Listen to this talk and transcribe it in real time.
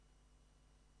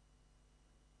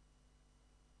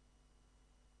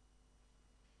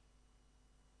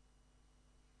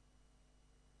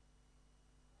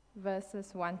verses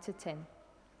 1 to 10.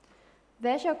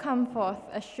 There shall come forth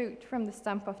a shoot from the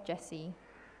stump of Jesse,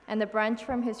 and a branch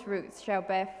from his roots shall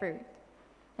bear fruit.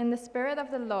 And the Spirit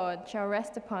of the Lord shall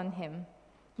rest upon him,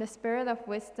 the Spirit of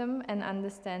wisdom and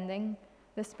understanding,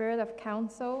 the Spirit of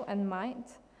counsel and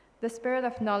might, the Spirit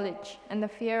of knowledge and the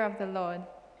fear of the Lord.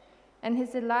 And his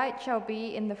delight shall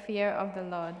be in the fear of the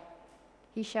Lord.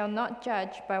 He shall not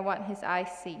judge by what his eyes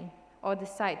see, or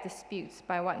decide disputes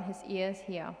by what his ears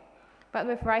hear. But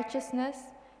with righteousness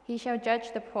he shall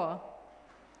judge the poor,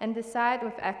 and decide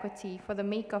with equity for the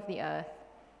meek of the earth.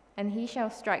 And he shall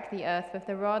strike the earth with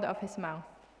the rod of his mouth,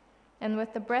 and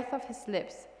with the breath of his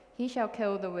lips he shall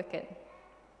kill the wicked.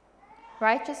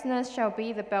 Righteousness shall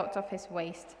be the belt of his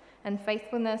waist, and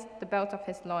faithfulness the belt of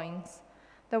his loins.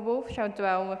 The wolf shall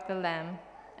dwell with the lamb,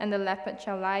 and the leopard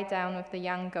shall lie down with the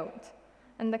young goat,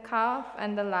 and the calf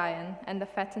and the lion and the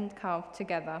fattened calf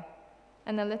together,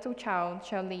 and a little child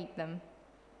shall lead them.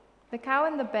 The cow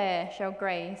and the bear shall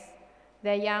graze,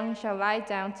 their young shall lie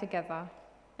down together,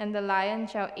 and the lion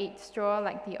shall eat straw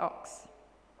like the ox.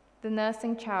 The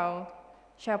nursing child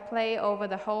shall play over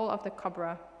the hole of the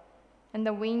cobra, and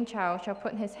the weaned child shall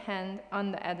put his hand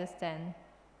on the adder's den.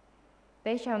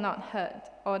 They shall not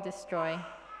hurt or destroy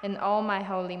in all my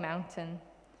holy mountain,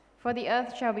 for the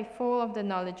earth shall be full of the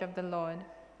knowledge of the Lord,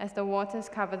 as the waters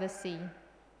cover the sea.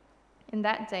 In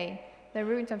that day, the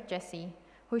root of Jesse,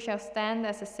 who shall stand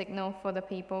as a signal for the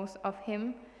peoples, of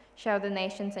him shall the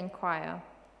nations inquire,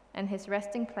 and his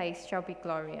resting place shall be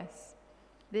glorious.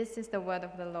 This is the word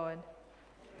of the Lord.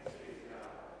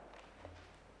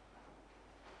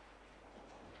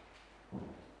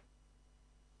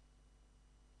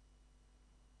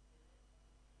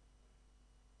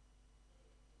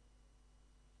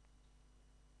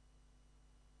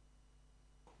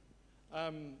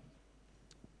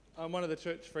 I'm one of the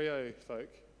Church Freo folk,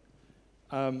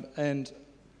 and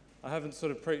I haven't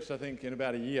sort of preached, I think, in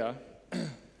about a year,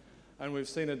 and we've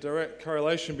seen a direct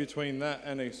correlation between that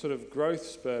and a sort of growth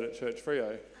spurt at Church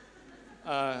Freo.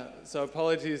 So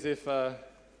apologies if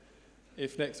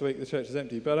next week the church is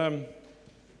empty, but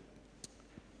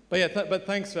yeah, but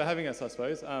thanks for having us, I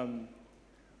suppose.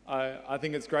 I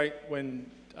think it's great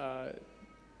when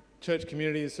church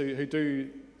communities who do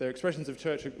their expressions of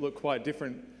church look quite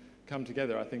different come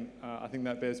together. I think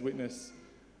that bears witness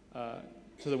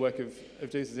to the work of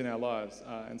Jesus in our lives.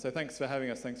 And so thanks for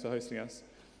having us, thanks for hosting us,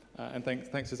 and thanks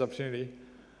for this opportunity.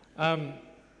 But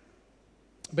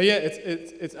yeah,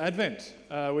 it's Advent,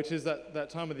 which is that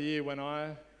time of the year when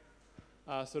I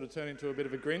sort of turn into a bit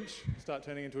of a Grinch, start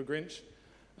turning into a Grinch.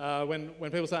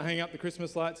 When people start hanging up the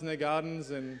Christmas lights in their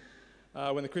gardens, and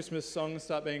when the Christmas songs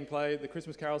start being played, the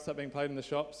Christmas carols start being played in the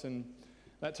shops, and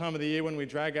that time of the year when we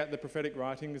drag out the prophetic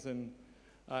writings and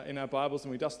in our Bibles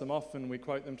and we dust them off and we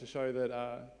quote them to show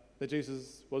that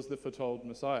Jesus was the foretold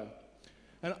Messiah.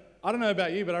 And I don't know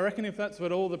about you, but I reckon if that's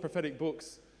what all the prophetic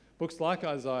books like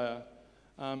Isaiah,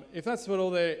 if that's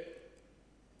what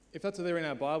they're in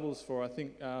our Bibles for, I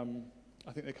think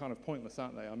they're kind of pointless,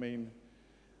 aren't they? I mean,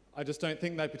 I just don't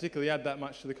think they particularly add that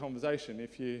much to the conversation.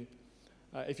 If you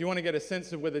want to get a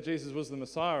sense of whether Jesus was the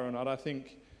Messiah or not, I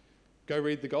think go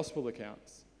read the gospel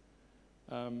accounts.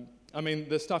 I mean,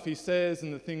 the stuff he says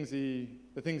and the things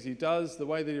he does, the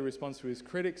way that he responds to his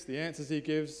critics, the answers he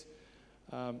gives,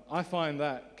 I find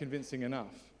that convincing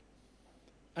enough.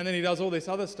 And then he does all this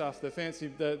other stuff,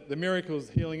 the miracles,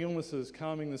 healing illnesses,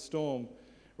 calming the storm,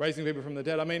 raising people from the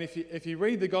dead. I mean, if you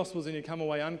read the Gospels and you come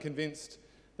away unconvinced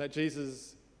that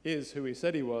Jesus is who he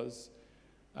said he was,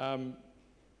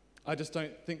 I just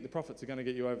don't think the prophets are going to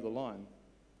get you over the line.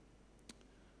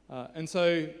 And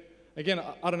so, again,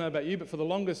 I don't know about you, but for the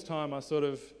longest time I sort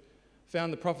of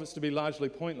found the prophets to be largely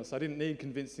pointless. I didn't need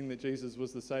convincing that Jesus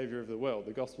was the Saviour of the world.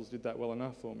 The Gospels did that well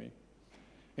enough for me.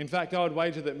 In fact, I would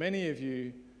wager that many of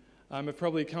you have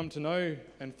probably come to know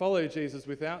and follow Jesus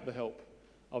without the help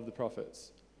of the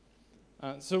prophets.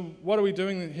 So what are we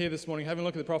doing here this morning? Having a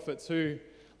look at the prophets who,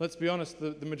 let's be honest,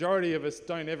 the majority of us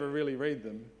don't ever really read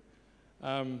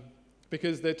them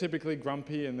because they're typically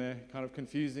grumpy and they're kind of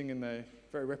confusing and they're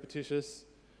very repetitious.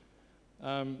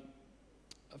 For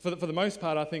the most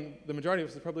part, I think the majority of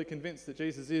us are probably convinced that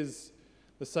Jesus is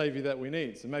the Saviour that we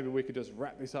need. So maybe we could just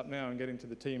wrap this up now and get into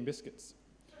the tea and biscuits.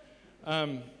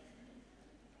 But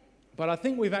I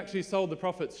think we've actually sold the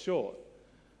prophets short,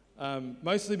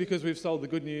 mostly because we've sold the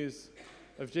good news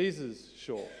of Jesus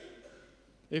short.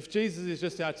 If Jesus is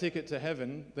just our ticket to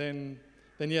heaven, then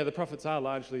yeah, the prophets are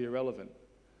largely irrelevant.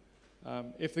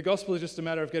 If the gospel is just a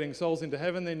matter of getting souls into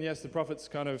heaven, then yes, the prophets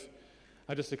kind of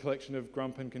are just a collection of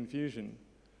grump and confusion.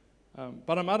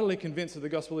 But I'm utterly convinced that the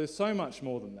gospel is so much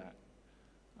more than that.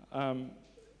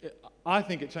 I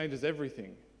think it changes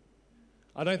everything.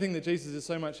 I don't think that Jesus is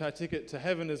so much our ticket to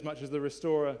heaven as much as the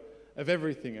restorer of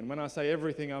everything. And when I say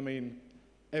everything, I mean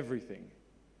everything.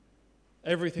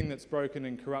 Everything that's broken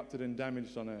and corrupted and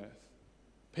damaged on earth.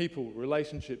 People,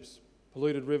 relationships,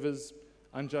 polluted rivers,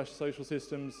 unjust social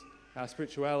systems, our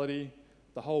spirituality,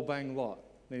 the whole bang lot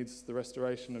needs the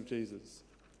restoration of Jesus.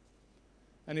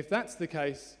 And if that's the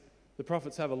case, the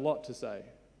prophets have a lot to say.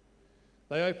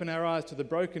 They open our eyes to the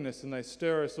brokenness and they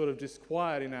stir a sort of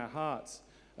disquiet in our hearts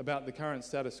about the current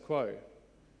status quo.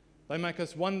 They make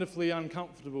us wonderfully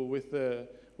uncomfortable with the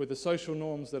social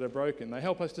norms that are broken. They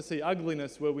help us to see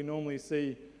ugliness where we normally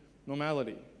see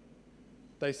normality.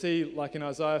 They see, like in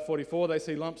Isaiah 44, they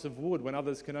see lumps of wood when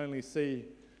others can only see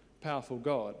powerful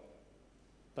God.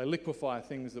 They liquefy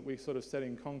things that we sort of set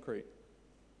in concrete.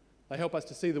 They help us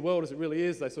to see the world as it really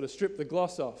is. They sort of strip the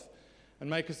gloss off and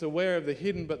make us aware of the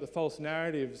hidden but the false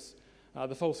narratives,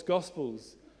 the false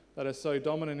gospels that are so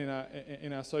dominant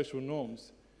in our social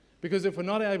norms. Because if we're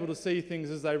not able to see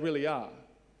things as they really are,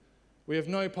 we have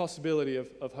no possibility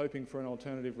of hoping for an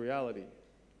alternative reality.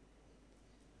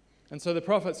 And so the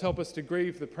prophets help us to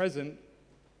grieve the present,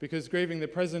 because grieving the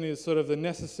present is sort of the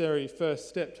necessary first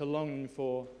step to longing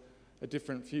for a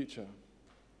different future.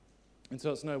 And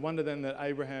so it's no wonder then that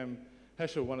Abraham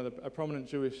Heschel, a prominent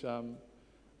Jewish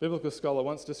biblical scholar,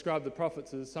 once described the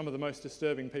prophets as some of the most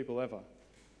disturbing people ever.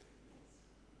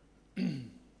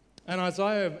 And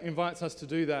Isaiah invites us to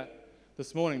do that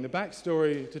this morning. The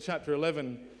backstory to chapter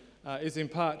 11 is in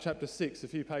part chapter 6, a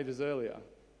few pages earlier.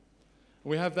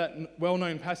 We have that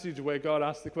well-known passage where God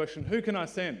asks the question, "Who can I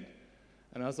send?"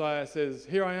 And Isaiah says,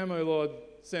 "Here I am, O Lord,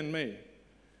 send me."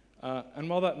 And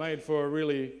while that made for a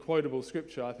really quotable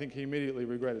scripture, I think he immediately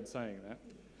regretted saying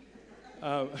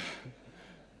that.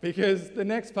 Because the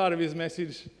next part of his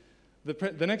message,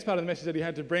 the next part of the message that he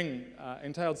had to bring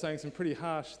entailed saying some pretty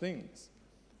harsh things.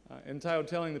 Entailed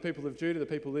telling the people of Judah, the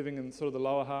people living in sort of the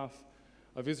lower half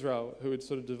of Israel, who had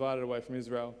sort of divided away from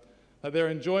Israel, that their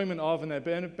enjoyment of and their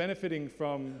benefiting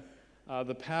from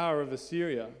the power of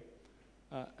Assyria,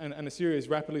 and Assyria's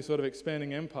rapidly sort of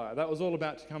expanding empire, that was all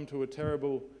about to come to a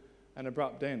terrible and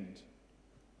abrupt end.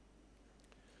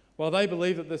 While they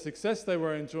believed that the success they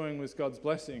were enjoying was God's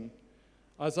blessing,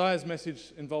 Isaiah's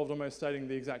message involved almost stating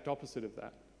the exact opposite of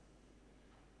that.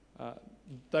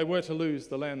 They were to lose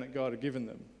the land that God had given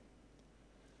them.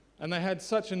 And they had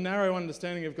such a narrow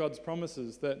understanding of God's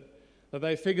promises that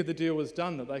they figured the deal was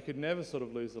done, that they could never sort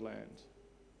of lose the land.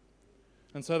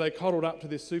 And so they coddled up to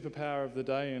this superpower of the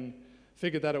day and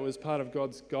figured that it was part of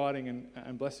God's guiding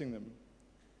and blessing them.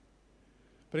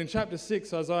 But in chapter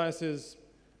 6, Isaiah says,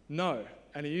 no.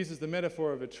 And he uses the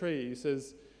metaphor of a tree. He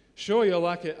says, "Sure, you're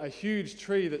like a huge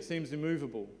tree that seems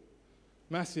immovable,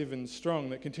 massive and strong,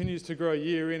 that continues to grow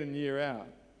year in and year out,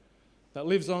 that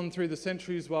lives on through the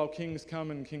centuries while kings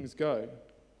come and kings go.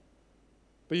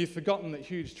 But you've forgotten that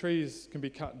huge trees can be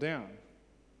cut down,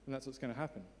 and that's what's going to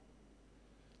happen.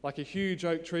 Like a huge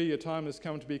oak tree, your time has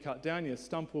come to be cut down, your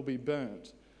stump will be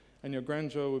burnt, and your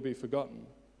grandeur will be forgotten."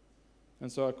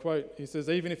 And so I quote, he says,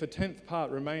 "Even if a 10th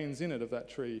part remains in it of that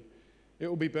tree, it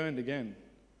will be burned again,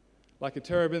 like a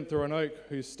terebinth or an oak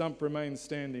whose stump remains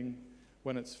standing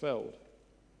when it's felled."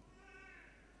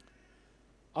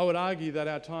 I would argue that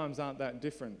our times aren't that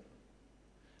different.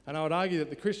 And I would argue that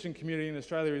the Christian community in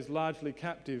Australia is largely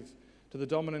captive to the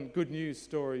dominant good news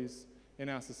stories in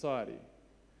our society.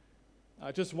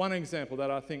 Just one example that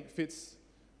I think fits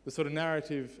the sort of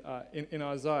narrative in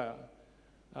Isaiah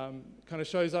kind of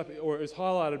shows up, or is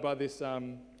highlighted by this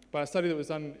by a study that was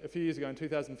done a few years ago in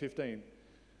 2015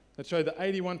 that showed that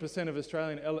 81% of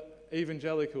Australian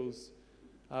evangelicals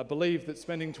believed that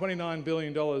spending $29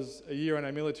 billion a year on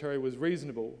our military was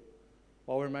reasonable,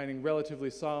 while remaining relatively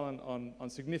silent on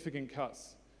significant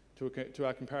cuts to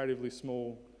our comparatively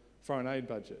small foreign aid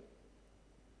budget.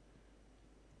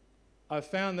 I've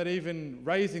found that even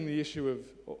raising the issue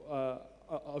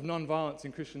of non-violence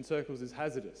in Christian circles is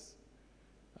hazardous.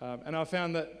 And I've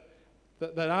found that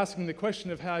asking the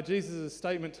question of how Jesus'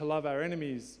 statement to love our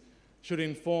enemies should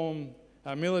inform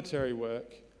our military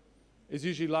work is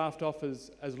usually laughed off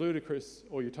as ludicrous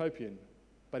or utopian.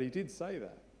 But he did say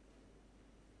that.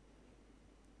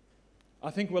 I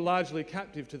think we're largely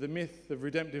captive to the myth of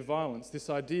redemptive violence, this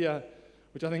idea,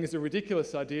 which I think is a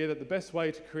ridiculous idea, that the best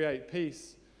way to create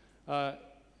peace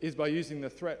is by using the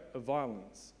threat of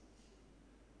violence.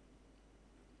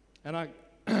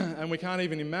 And we can't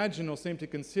even imagine or seem to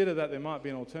consider that there might be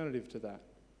an alternative to that.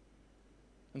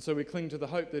 And so we cling to the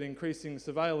hope that increasing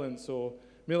surveillance or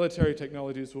military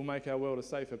technologies will make our world a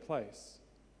safer place.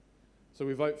 So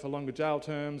we vote for longer jail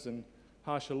terms and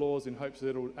harsher laws in hopes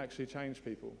that it will actually change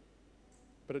people.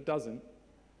 but it doesn't.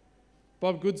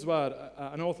 Bob Goodsward,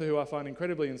 an author who I find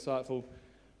incredibly insightful,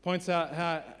 points out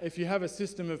how if you have a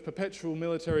system of perpetual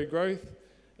military growth,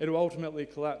 it will ultimately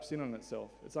collapse in on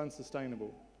itself. It's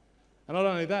unsustainable. And not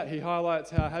only that, he highlights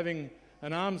how having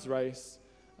an arms race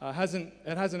hasn't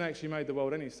actually made the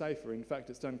world any safer. In fact,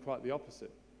 it's done quite the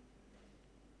opposite.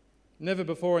 Never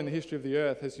before in the history of the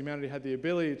earth has humanity had the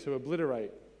ability to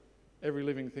obliterate every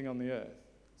living thing on the earth.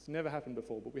 It's never happened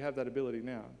before, but we have that ability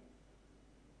now.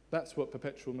 That's what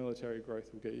perpetual military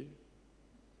growth will get you.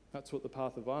 That's what the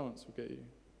path of violence will get you.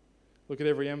 Look at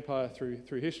every empire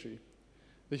through history.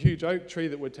 The huge oak tree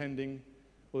that we're tending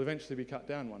will eventually be cut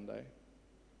down one day.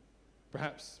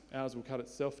 Perhaps ours will cut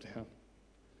itself down.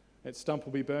 Its stump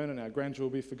will be burned and our grandeur will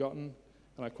be forgotten.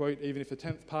 And I quote, "Even if a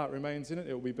 10th part remains in it,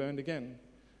 it will be burned again,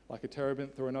 like a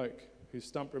terebinth or an oak, whose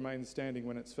stump remains standing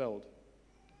when it's felled."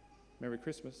 Merry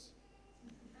Christmas.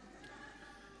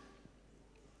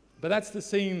 But that's the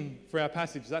scene for our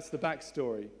passage. That's the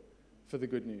backstory for the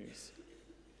good news.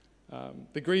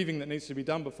 The grieving that needs to be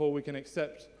done before we can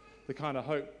accept the kind of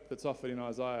hope that's offered in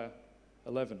Isaiah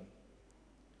 11.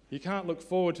 You can't look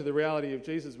forward to the reality of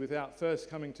Jesus without first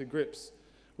coming to grips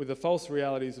with the false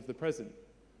realities of the present.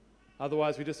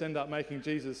 Otherwise, we just end up making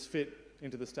Jesus fit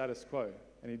into the status quo,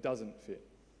 and he doesn't fit.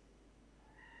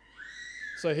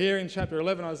 So here in chapter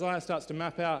 11, Isaiah starts to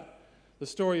map out the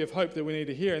story of hope that we need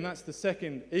to hear, and that's the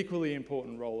second equally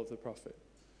important role of the prophet,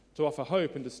 to offer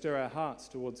hope and to stir our hearts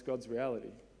towards God's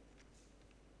reality.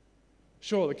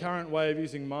 Sure, the current way of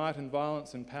using might and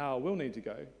violence and power will need to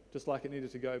go, just like it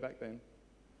needed to go back then.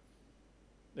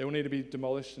 It will need to be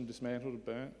demolished and dismantled and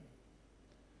burnt.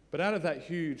 But out of that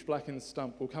huge blackened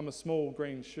stump will come a small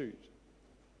green shoot.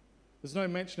 There's no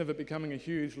mention of it becoming a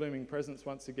huge looming presence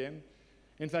once again.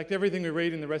 In fact, everything we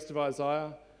read in the rest of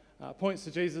Isaiah points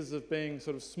to Jesus as being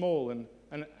sort of small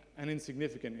and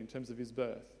insignificant in terms of his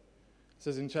birth. It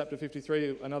says in chapter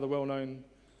 53, another well-known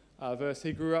verse,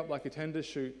 "He grew up like a tender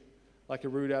shoot, like a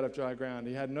root out of dry ground.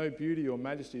 He had no beauty or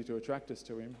majesty to attract us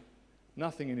to him,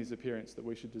 nothing in his appearance that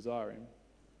we should desire him."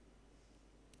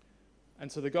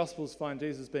 And so the Gospels find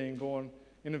Jesus being born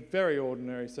in a very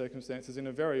ordinary circumstances, in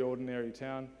a very ordinary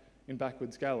town in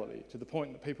backwoods Galilee, to the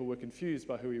point that people were confused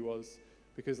by who he was,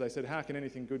 because they said, "How can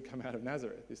anything good come out of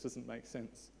Nazareth? This doesn't make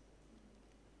sense."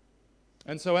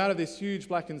 And so out of this huge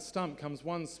blackened stump comes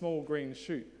one small green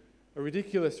shoot, a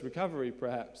ridiculous recovery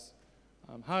perhaps,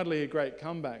 hardly a great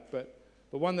comeback, but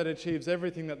one that achieves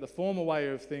everything that the former way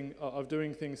of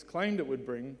doing things claimed it would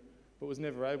bring, but was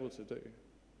never able to do.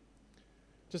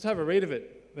 Just have a read of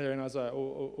it there in Isaiah,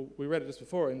 or we read it just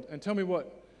before, and tell me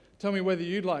whether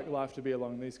you'd like life to be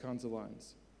along these kinds of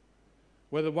lines.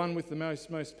 Where the one with the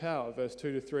most power, verse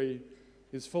 2 to 3,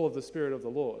 is full of the Spirit of the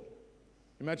Lord.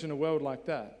 Imagine a world like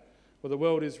that, where the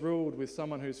world is ruled with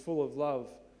someone who's full of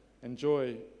love and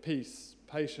joy, peace,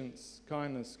 patience,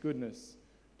 kindness, goodness,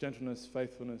 gentleness,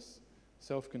 faithfulness,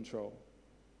 self-control.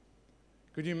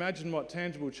 Could you imagine what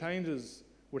tangible changes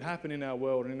would happen in our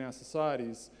world and in our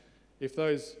societies if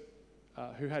those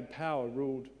who had power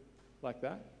ruled like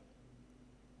that?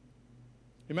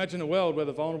 Imagine a world where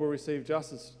the vulnerable receive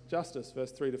justice,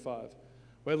 verse 3 to 5,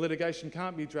 where litigation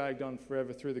can't be dragged on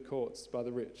forever through the courts by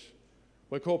the rich,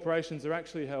 where corporations are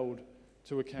actually held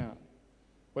to account,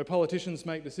 where politicians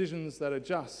make decisions that are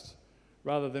just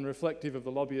rather than reflective of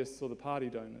the lobbyists or the party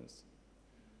donors,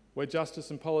 where justice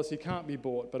and policy can't be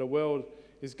bought, but a world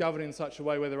is governed in such a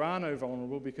way where there are no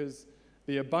vulnerable because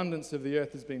the abundance of the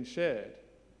earth has been shared,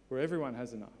 where everyone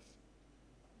has enough.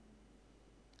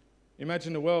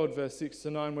 Imagine a world, verse 6 to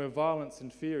 9, where violence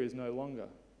and fear is no longer,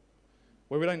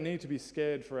 where we don't need to be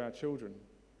scared for our children,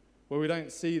 where we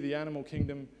don't see the animal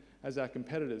kingdom as our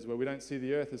competitors, where we don't see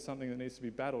the earth as something that needs to be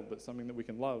battled, but something that we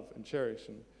can love and cherish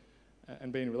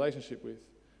and be in relationship with,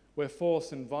 where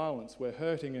force and violence, where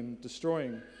hurting and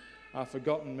destroying are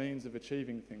forgotten means of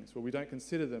achieving things, where we don't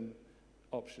consider them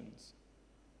options.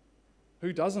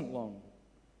 Who doesn't long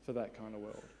for that kind of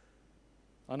world?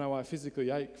 I know I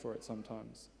physically ache for it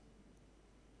sometimes.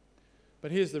 But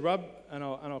here's the rub, and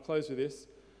I'll close with this.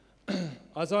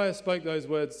 Isaiah spoke those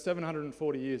words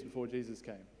 740 years before Jesus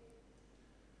came.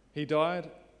 He died,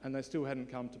 and they still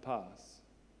hadn't come to pass.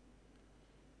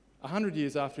 100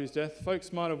 years after his death,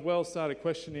 folks might have well started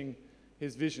questioning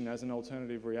his vision as an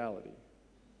alternative reality.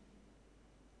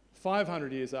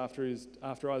 500 years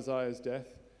after Isaiah's death,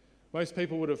 most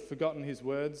people would have forgotten his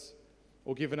words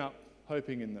or given up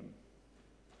hoping in them.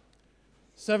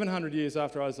 700 years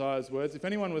after Isaiah's words, if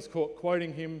anyone was caught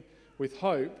quoting him with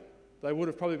hope, they would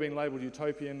have probably been labelled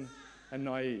utopian and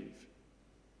naive.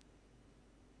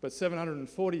 But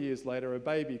 740 years later, a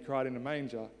baby cried in a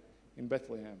manger in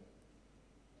Bethlehem.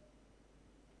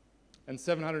 And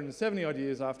 770 odd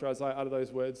years after Isaiah uttered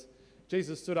those words,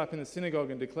 Jesus stood up in the synagogue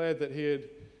and declared that he had,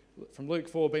 from Luke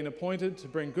 4, been appointed to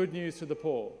bring good news to the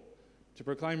poor, to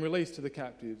proclaim release to the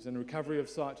captives and recovery of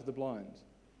sight to the blind,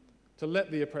 to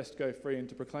let the oppressed go free and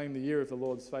to proclaim the year of the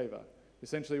Lord's favour.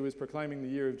 Essentially, he was proclaiming the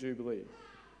year of Jubilee.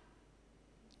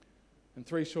 And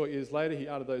 3 short years later, he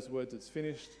uttered those words, "It's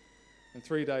finished." And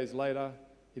 3 days later,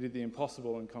 he did the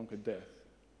impossible and conquered death.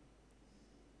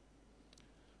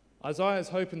 Isaiah's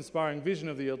hope-inspiring vision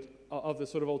of the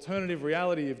sort of alternative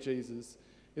reality of Jesus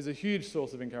is a huge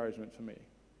source of encouragement for me.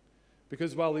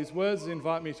 Because while his words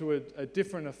invite me to a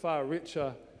different, a far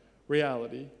richer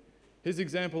reality, his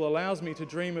example allows me to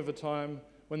dream of a time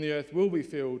when the earth will be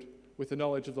filled with the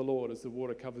knowledge of the Lord as the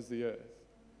water covers the earth,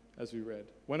 as we read.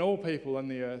 When all people on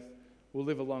the earth will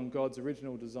live along God's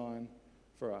original design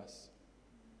for us.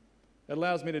 It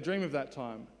allows me to dream of that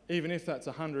time, even if that's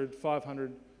 100,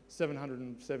 500,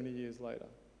 770 years later.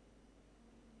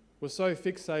 We're so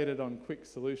fixated on quick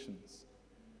solutions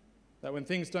that when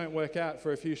things don't work out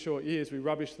for a few short years, we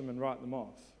rubbish them and write them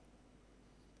off.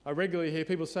 I regularly hear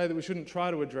people say that we shouldn't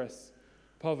try to address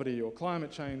poverty or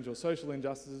climate change or social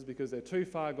injustices because they're too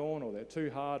far gone or they're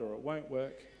too hard or it won't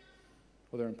work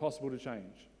or they're impossible to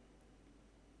change.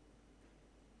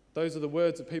 Those are the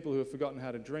words of people who have forgotten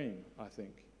how to dream, I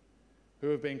think, who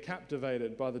have been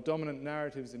captivated by the dominant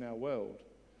narratives in our world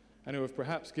and who have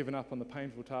perhaps given up on the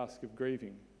painful task of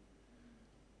grieving.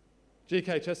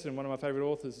 G.K. Chesterton, one of my favourite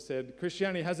authors, said,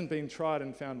 "Christianity hasn't been tried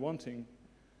and found wanting,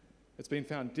 it's been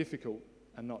found difficult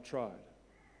and not tried."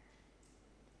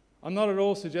 I'm not at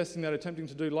all suggesting that attempting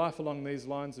to do life along these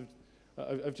lines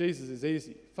of Jesus is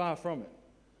easy. Far from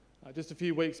it. Just a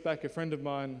few weeks back, a friend of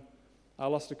mine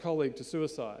lost a colleague to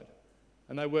suicide,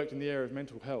 and they worked in the area of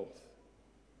mental health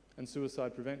and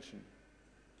suicide prevention.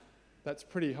 That's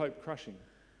pretty hope-crushing.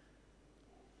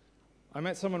 I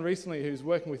met someone recently who's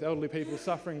working with elderly people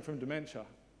suffering from dementia,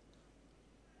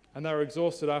 and they were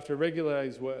exhausted after a regular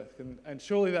day's work, and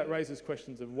surely that raises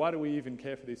questions of why do we even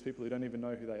care for these people who don't even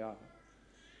know who they are?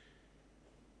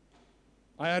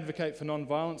 I advocate for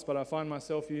non-violence, but I find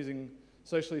myself using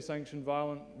socially sanctioned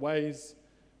violent ways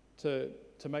to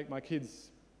make my kids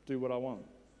do what I want.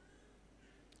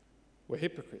 We're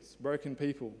hypocrites, broken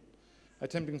people,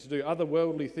 attempting to do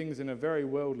otherworldly things in a very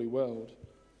worldly world.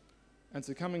 And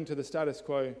succumbing to the status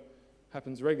quo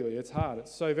happens regularly. It's hard.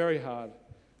 It's so very hard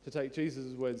to take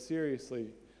Jesus' words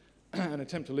seriously and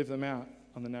attempt to live them out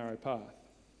on the narrow path.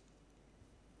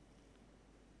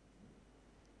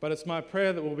 But it's my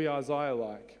prayer that we'll be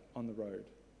Isaiah-like on the road,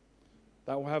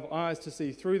 that we'll have eyes to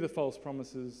see through the false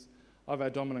promises of our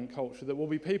dominant culture, that we'll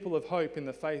be people of hope in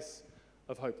the face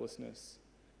of hopelessness,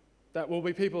 that we'll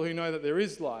be people who know that there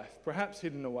is life, perhaps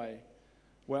hidden away,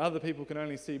 where other people can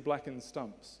only see blackened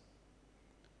stumps.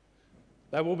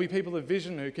 That we'll be people of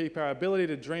vision who keep our ability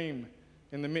to dream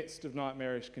in the midst of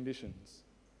nightmarish conditions,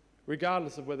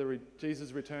 regardless of whether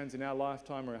Jesus returns in our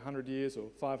lifetime or 100 years or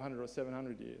 500 or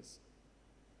 700 years.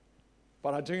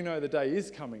 But I do know the day is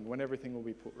coming when everything will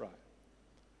be put right,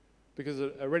 because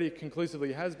it already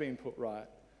conclusively has been put right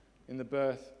in the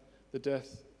birth, the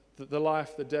death, the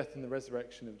life, the death and the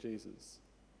resurrection of Jesus.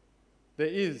 There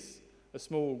is a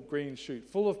small green shoot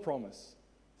full of promise,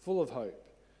 full of hope.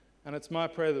 And it's my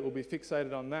prayer that we'll be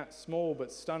fixated on that small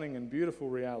but stunning and beautiful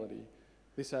reality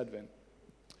this Advent.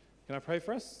 Can I pray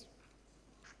for us?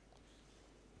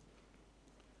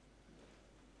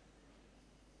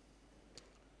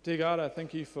 Dear God, I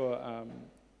thank you for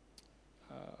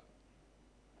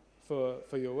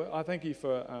your work. I thank you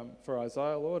for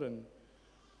Isaiah, Lord, and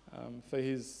for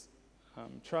his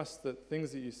trust that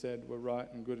things that you said were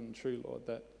right and good and true, Lord.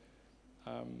 That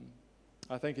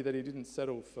I thank you that he didn't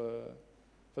settle for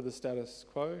the status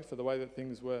quo, for the way that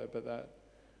things were, but that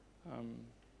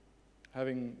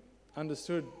having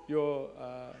understood your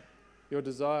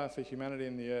desire for humanity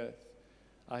in the earth,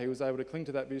 he was able to cling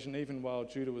to that vision even while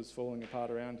Judah was falling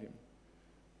apart around him.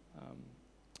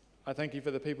 I thank you for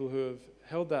the people who have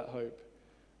held that hope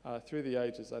through the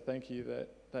ages. I thank you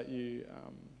that you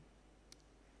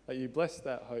blessed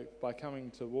that hope by coming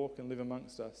to walk and live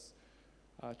amongst us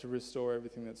to restore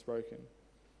everything that's broken.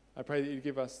 I pray that you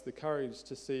give us the courage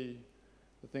to see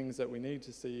the things that we need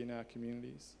to see in our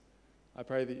communities. I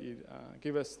pray that you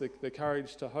give us the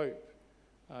courage to hope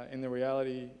in the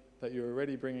reality that you're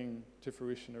already bringing to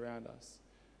fruition around us,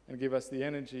 and give us the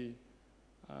energy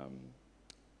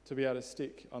to be able to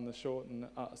stick on the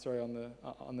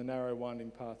on the narrow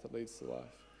winding path that leads to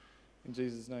life. In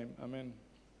Jesus' name, amen.